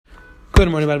Good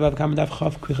morning, Bava Kama daf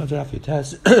Chav Kvicha Daf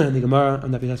Yutes. The Gemara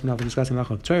on Daf Yutes now discussing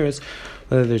Lachak Tzeres,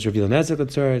 whether there's reveal Nezek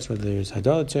Tzeres, whether there's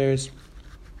Hadal Tzeres.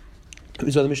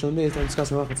 We saw the Mishnah based on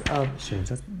discussing Lachak of Shem.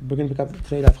 We're going to pick up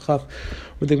today Daf Chav,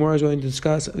 where the Gemara is going to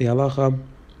discuss the halacha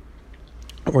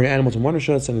or animals in one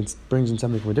rishus, and it brings in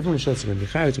something from a different rishus. It's going to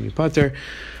be Chav, it's going to be Pater.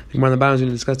 The Gemara on the bottom is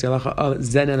going to discuss the halacha of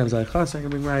Zenen of Zaychas. So I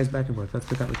can bring rise back and forth. Let's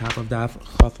pick up the top of Daf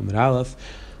Chav from Aleph.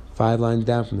 5 lines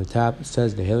down from the top, it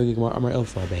says the Helig Gemara Amar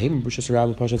Ilfa. The Haim Brushas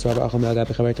Rabbi Pashat Rabbi Acham Nagab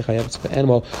Bechaver Techayev. It's the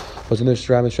animal was in the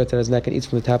Rabbi stretched out his neck and eats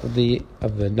from the top of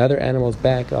another animal's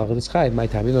back. Al Chadis Chayev. My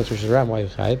time, you know Brushas Rabbi. Why you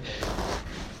Chayev?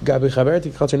 Gabi Chaver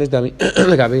Techacher Nizdami.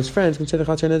 Gabi his friends consider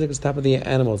Chacher Nizik as the top of the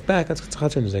animal's back. That's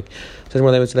Chacher Nizik. Says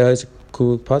more than it's the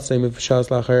Kul Pot. Same with Shas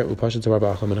Lacher. Upashat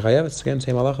Rabbi Acham Chayev. It's again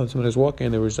same halacha. Someone is walking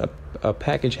and there was a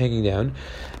package hanging down,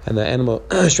 and the animal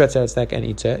stretches out its neck and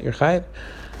eats it. You're Chayev.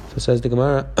 So says the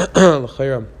Gemara, that's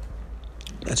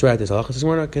right, this halacha says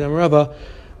we're Kedam Rava,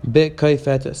 bit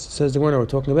kaifetus. Says the Gemara, we're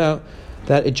talking about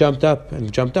that it jumped up,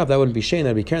 and jumped up, that wouldn't be shame,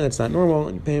 that'd be Karen, that's not normal.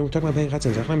 And we're talking about paying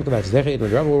chatzin.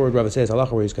 Rava says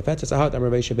halacha where he's kafetus, ahat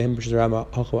amar beisha behem b'shus rama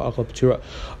halcha halcha p'tura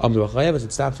amdu achayevas.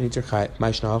 It stops and eats your chay.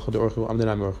 Ma'ishna halcha deorchu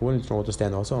amdanam orchu. Wouldn't normal to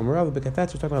stand also. Amar Rava bit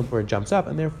kafetus. We're talking about where it jumps up,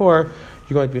 and therefore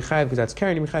you're going to be chayiv because that's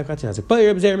Karen. You're chayiv chatzin. But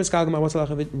you're b'zer miskagma. What's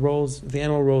halacha if it rolls? If the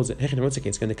animal rolls it. Hechin. What's the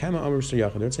case? Going to kama amar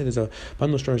sheyachad. Let's say there's a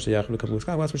bundle of storage sheyachad. Become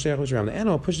miskag. What's sheyachad ram? The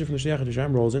animal pushes it from the sheyachad to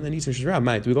ram, rolls in, and eats the ram.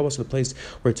 Might do we go to the place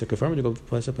where it took it from? Do we go to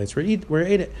the place where it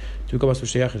ate it? Do we go to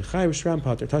sheyachad chay v'shram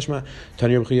pater tashma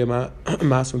tanir b'chiyama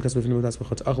mas when kasbefinu das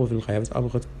b'chutz achol v'finu chayav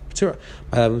b'chutz p'tura.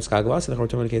 Miskag v'asi. The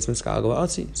Chorah in the case miskag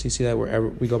v'asi. So you see that wherever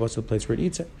we go to the place where it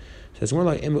eats it. So it's more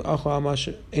like ema achol mash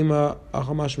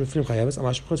b'finu chayav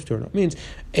amash b'chutz p'tura. Means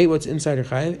ate what's inside your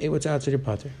chayav, ate what's outside your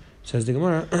pater. Says the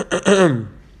Gemara.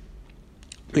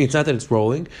 It's not that it's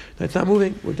rolling, that it's not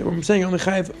moving. I'm saying on the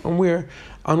chayav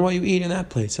on what you eat in that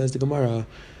place. Says the Gemara.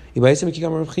 Or Rav Chi was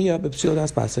talking about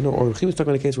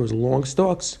a case where it's long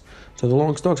stalks. So the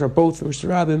long stalks are both the Rishus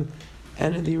Rabbim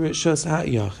and the Rishus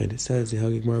HaYachid. It says the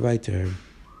Helig Gemara weiter.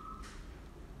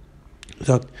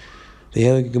 So the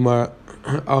Helig Gemara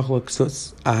Achlok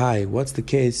Ksus Ahai. What's the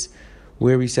case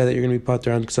where we said that you're going to be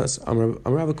pater on Ksus?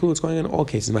 Rav Kul, it's going on in all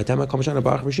cases. My time I come Mashana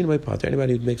Barach Rishina by pater.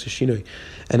 Anybody who makes a shinoi,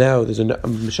 and now there's a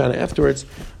Mashana afterwards.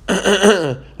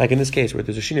 Like in this case where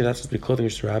there's a shinoi, that's supposed to be clothing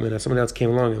Rishus Rabbim, and someone else came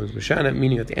along and was Mashana,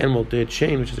 meaning that the animal did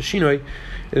shame, which is a shinoi,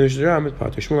 and Rishus Rabbim is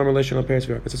pater. Shmuel Amar Leishon Al Peres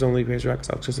V'Rak. It's only Peres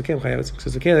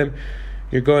V'Rak.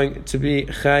 You're going to be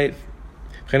chayiv.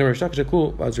 Rish Lakish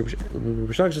cool. Rish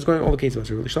Lakish is going all the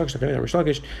cases. Rish Lakish, Rish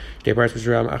Lakish. They parts Rish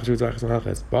Ram. Achzut Zachas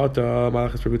Malachas. But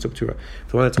Malachas Revutz Uptura.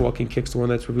 The one that's walking kicks the one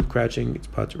that's crouching. It's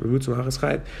Pat Revutz Malachas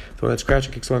Chayv. The one that's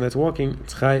crouching kicks the one that's walking.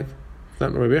 It's Chayv. It's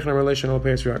not Rebecca in relation to all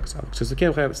pairs of rocks. So the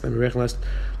Kim Chayv. It's not Rebecca unless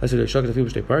they shock the people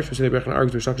they parts. We say Rebecca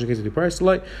argues with Shakish in case of the parts.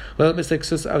 Like let mistake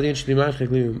sus of the ancient Limach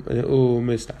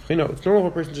mistaf. You know, it's normal for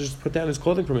a person to just put down his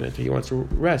clothing for a minute. He wants to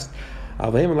rest.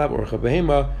 Alvehema lab or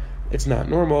Chabehema. It's not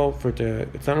normal for it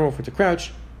to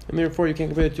crouch, and therefore you can't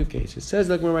compare the two cases. It says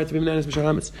like we're right to be bananas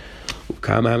b'shalhamis.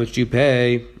 Kama, how much do you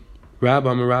pay?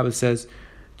 Rabbi says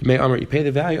to May Amr, you pay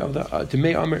the value of the to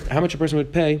May Amr. How much a person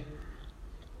would pay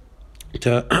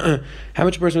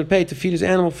to feed his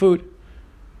animal food?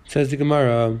 Says the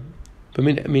Gemara. But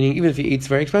meaning even if he eats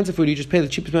very expensive food, you just pay the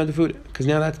cheapest amount of food because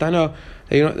now that's dano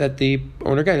that the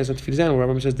owner guy doesn't have to feed his animal.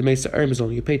 Rabbi says the May Sa'arim is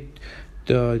only you pay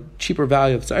the cheaper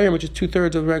value of Sa'arim, which is 2/3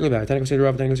 of the regular value. Tanaka said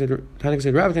Rabba, Tanaka said Rabba, Tanaka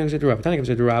said Rabba, Tanaka said Rabba, Tanaka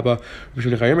said Rabba,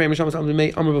 Rishon Chayim, Misham Sam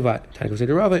May Amr Bavad. Tanaka said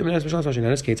Rabba, Ibn Misham Sashin. In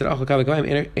this case, Achal Kavik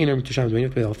Kavim, Einer Tisham. You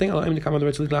have to pay the whole thing. I'm the command the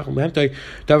right to lead Lachum Behemtoi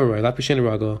Davar Lap Pishin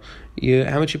Rago.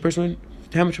 How much a person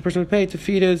would pay to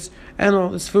feed his animal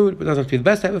this food, but it doesn't have to be the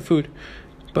best type of food.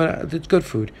 But it's good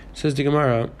food. Says the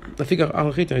Gemara, if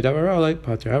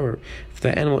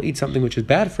the animal eats something which is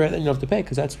bad for it, then you don't have to pay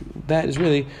because that is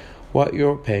really what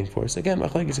you're paying for. So again,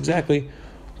 Machlek is exactly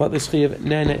what this Chiyav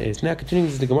Nana is. Now continuing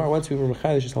this is the Gemara. Once we were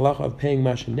Mechadish, just halacha of paying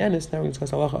Mash and Nanis. Now we're going to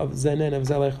discuss halacha of Zenen of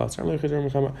Zalei Certainly Chizar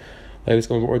Mechama. Like it's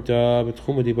going forward.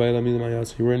 Betchuma di Baila Mila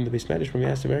Mayas. We were in the base Medish from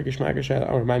Yasta Ver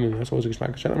Gishmakashal. Or my Mila. So was a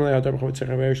Gishmakashal. I'm like Adar Bechot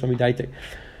Secha Ver Shlami Daite.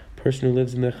 Person who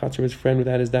lives in the Chatzar of his friend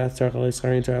without his dad. Tzarchal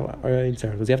Yitzchar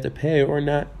Yitzchar. Does he have to pay or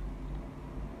not?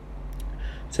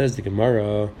 Says the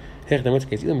Gemara. We're talking about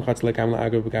a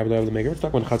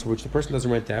chatzar which the person doesn't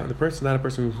rent out, and the person is not a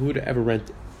person who would ever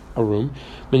rent a room,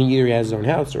 meaning either he has his own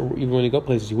house, or even when he go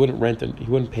places, he wouldn't rent and he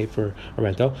wouldn't pay for a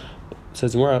rental. It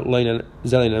says this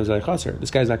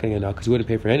guy's not getting it now because he wouldn't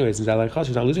pay for it anyways, and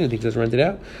he's not losing anything because he doesn't rent it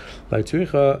out. Like either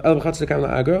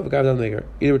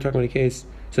we're talking about a case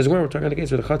Says we're talking about a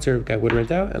case where the chatzar guy would rent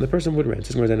out and the person would rent.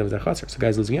 Says we're the chatzar. So the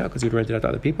guy's losing out because he would rent it out to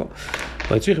other people.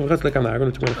 But we're talking about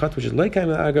a chatz which is like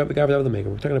the guy of the maker.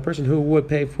 We're talking about a person who would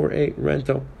pay for a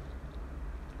rental.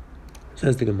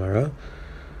 Says the Gemara.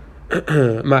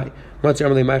 Could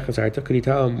he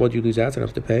tell him what you lose out? I don't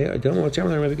have to pay. I don't know what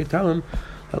you could tell him.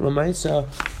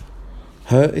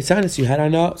 It's honest, you had I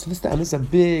know. So this is a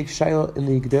big shayla in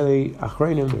the Gedali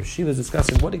Achronim where Shiva is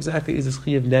discussing what exactly is this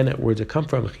chiyav nena, where does it come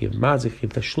from? Chiyav mazik, chiyav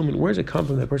tashlumin, where does it come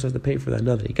from that person has to pay for that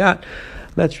another he got?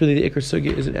 That's really the Iker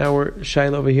Sugya is in our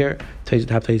shayla over here.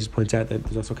 Taisus points out that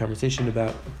there's also a conversation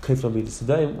about kiflam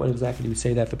b'disadayim. When exactly do we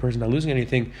say that if the person not losing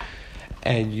anything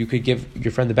and you could give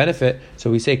your friend the benefit? So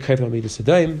we say kiflam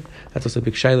b'disadayim. That's also a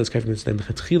big shayla. It's kiflam b'disadayim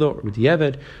b'chetchila or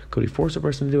b'diavad. Could he force a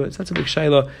person to do it? So that's a big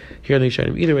shayla here in the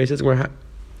Yishayim. Either way, it says we're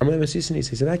he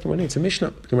says, it's a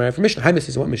Mishnah. For Mishnah. Hi,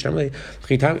 Mishnah. What Mishnah? When you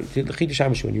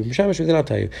Mishamish, then I'll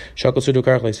tell you. So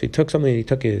he took something, he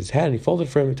took his hat and he folded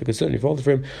for him, he took his suit and he folded for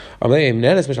him. You have a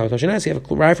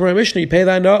right from my Mishnah, you pay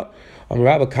that, no.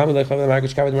 The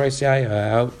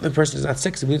person is not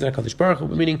sick, he believes in HaKadosh Baruch Hu,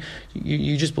 meaning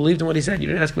you just believed in what he said. You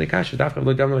didn't ask him any kasha. Even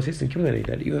if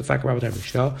it's like a Rabbi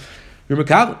Mishnah.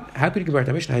 How could you compare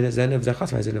to Mishnah? Our Mishnah is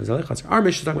talking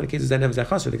about the case of Zen of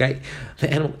Zechasr.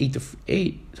 The animal ate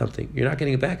something. You're not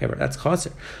getting it back ever. That's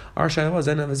Chasr. Our Shayla was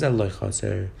Zen of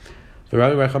Zechasr. The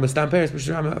Rabbi Rechama stam Paris,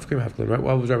 Mr. Rabbi Afkim Hafklim. Right?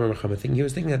 What was Rabbi Rechama thinking? He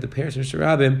was thinking that the Paris and Mr.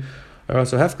 Rabbim are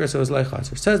also Hefker, so it was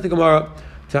Chasr. Says the Gemara.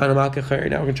 Now we're going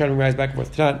to try to rise back and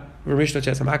forth. Look on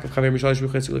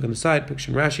the side,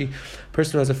 picture Rashi.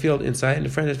 Person who has a field inside and the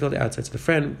friend has a field outside. So the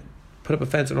friend put up a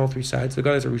fence on all three sides. The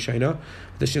guy is a Rishayna.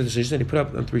 The Shishna, he put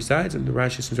up on three sides, and the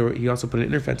Rashi, he also put an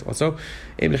inner fence also.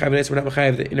 We're not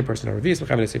Mechayev the inner person. If he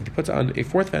puts on a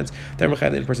fourth fence, then we're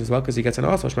Mechayev the inner person as well, because he gets an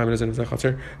also. So he declares no,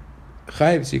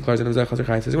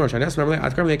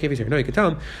 you can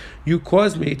tell him, you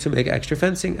caused me to make extra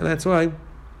fencing, and that's why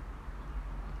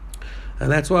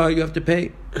you have to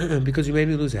pay, because you made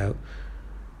me lose out.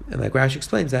 And like Rashi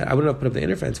explains that I wouldn't have put up the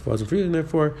inner fence if I wasn't for you, and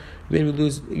therefore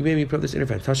you made me put up this inner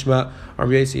fence. Tashma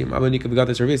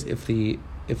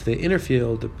if the inner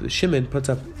field, the Shimon puts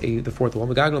up the fourth wall,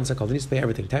 he needs to pay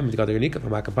everything. Sounds like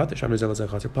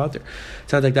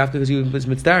Dafka because he was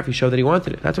mitzdarf, he showed that he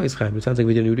wanted it. That's why he's chayim. It sounds like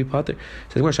we didn't do Pater.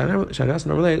 Over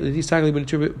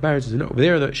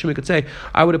there the Shimon could say,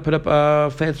 I would have put up a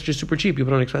fence which is super cheap, you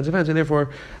put on an expensive fence, and therefore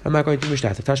I'm not going to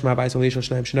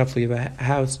mishtat. You have a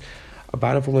house, a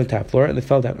bottom floor and the top floor, and they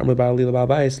fell down. Live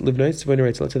nice. So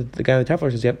let's say the guy on the top floor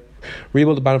says, "Yep,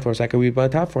 rebuild the bottom floor, so I can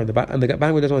rebuild the top floor." And the bottom guy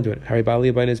doesn't want to do it. Harry Bali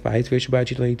is by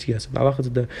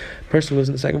the person who lives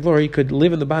in the second floor, he could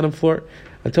live in the bottom floor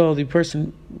until the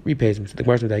person repays him. So the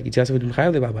Gemara says, it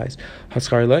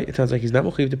sounds like he's not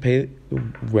mechuyev to pay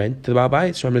rent to the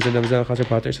Baba.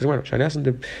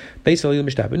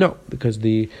 No, because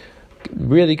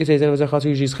really, you could say Zen was a chatzar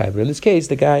usually is chayv. But in this case,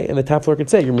 the guy in the top floor could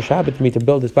say, "You're mishabed to me to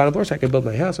build this bottom floor, so I can build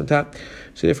my house on top."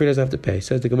 So therefore, he doesn't have to pay.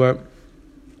 Says the Gemara.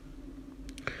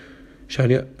 He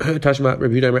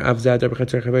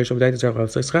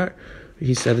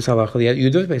said this halacha. You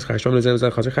do pay schar.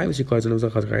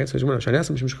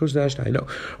 I know.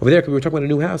 Over there, we were talking about a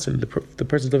new house, and the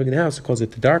person's living in the house, it calls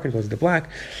it the dark and calls it the black,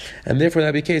 and therefore that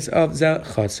would be a case of zel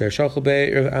chatzar. So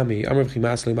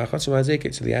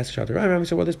the asked Shalter Rami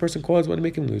said, "Well, this person caused what to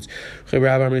make him lose."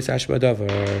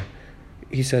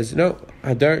 He says, "No,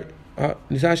 hadar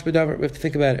nisash b'davar." We have to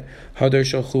think about it. Hadar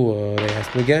shalchu. They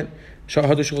asked him again. You're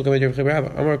asking the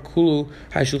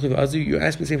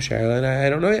same shayla, and I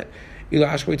don't know yet.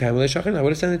 I would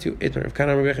have sent it to you. It was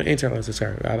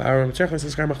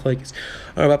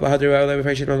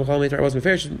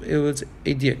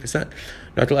a diak. It's not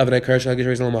to level a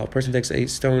person takes a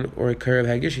stone or a curve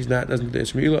of hagish, doesn't do it.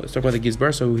 It's talking about the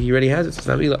gizbar, so he already has it, so it's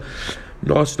not mila.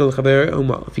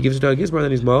 If he gives it to a gizbar, then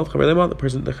he's mal. The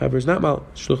person, the chaver is not mal.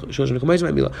 The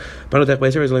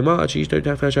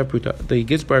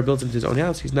gizbar builds into his own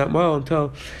house, he's not mal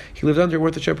until he lives under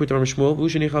worth of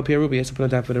shaputa. He has to put on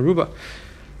top of an aruba.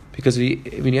 Because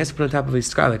when he has to put on top of a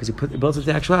skylight, because he builds into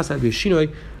the actual house, that would be a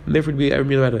shinoi, and therefore it would be every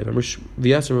meal right away. And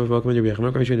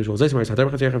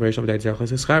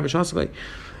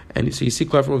so you see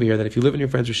clear from over here that if you live in your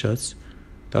friend's rishus,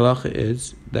 the halacha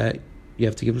is that you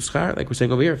have to give him schar. Like we're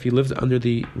saying over here, if he lives under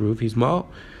the roof, he's mal.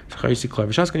 You see clear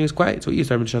rishus, and he was quiet. So he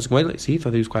started rishus. So he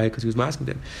thought he was quiet because he was masking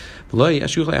them. We know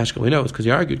it's because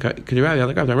he argued. Because the rabbi,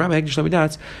 like Rabbi Hegdish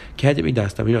Lamidatz, can't it be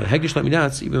das? We know the Hegdish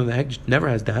Lamidatz, even though the Hegdish never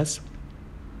has das.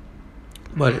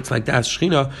 but it's like das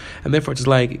shchina, and therefore it's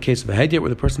like a case of a hedyot where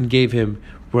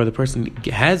the person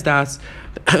has das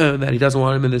that he doesn't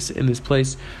want him in this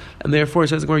place, and therefore it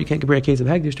says you can't compare a case of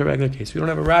hegdish to a regular case. If you don't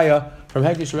have a raya from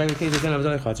hegdish to a regular case, then I was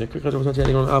on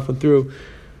going off and through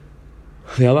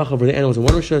the halacha where the animals in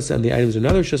one rishus and the items in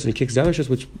another rishus, and he kicks the other rishus,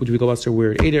 which we go about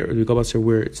where it ate it, or we go about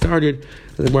where it started.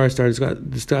 And the Gemara started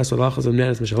discuss halachas of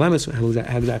nenas mishalemis.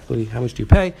 How much do you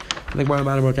pay? And the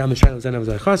Gemara wrote down the shaila zen of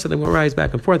zaychas. And the Gemara rise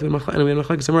back and forth. And we have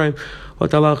machlekes amarim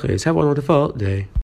what the halacha is. Have one wonderful day.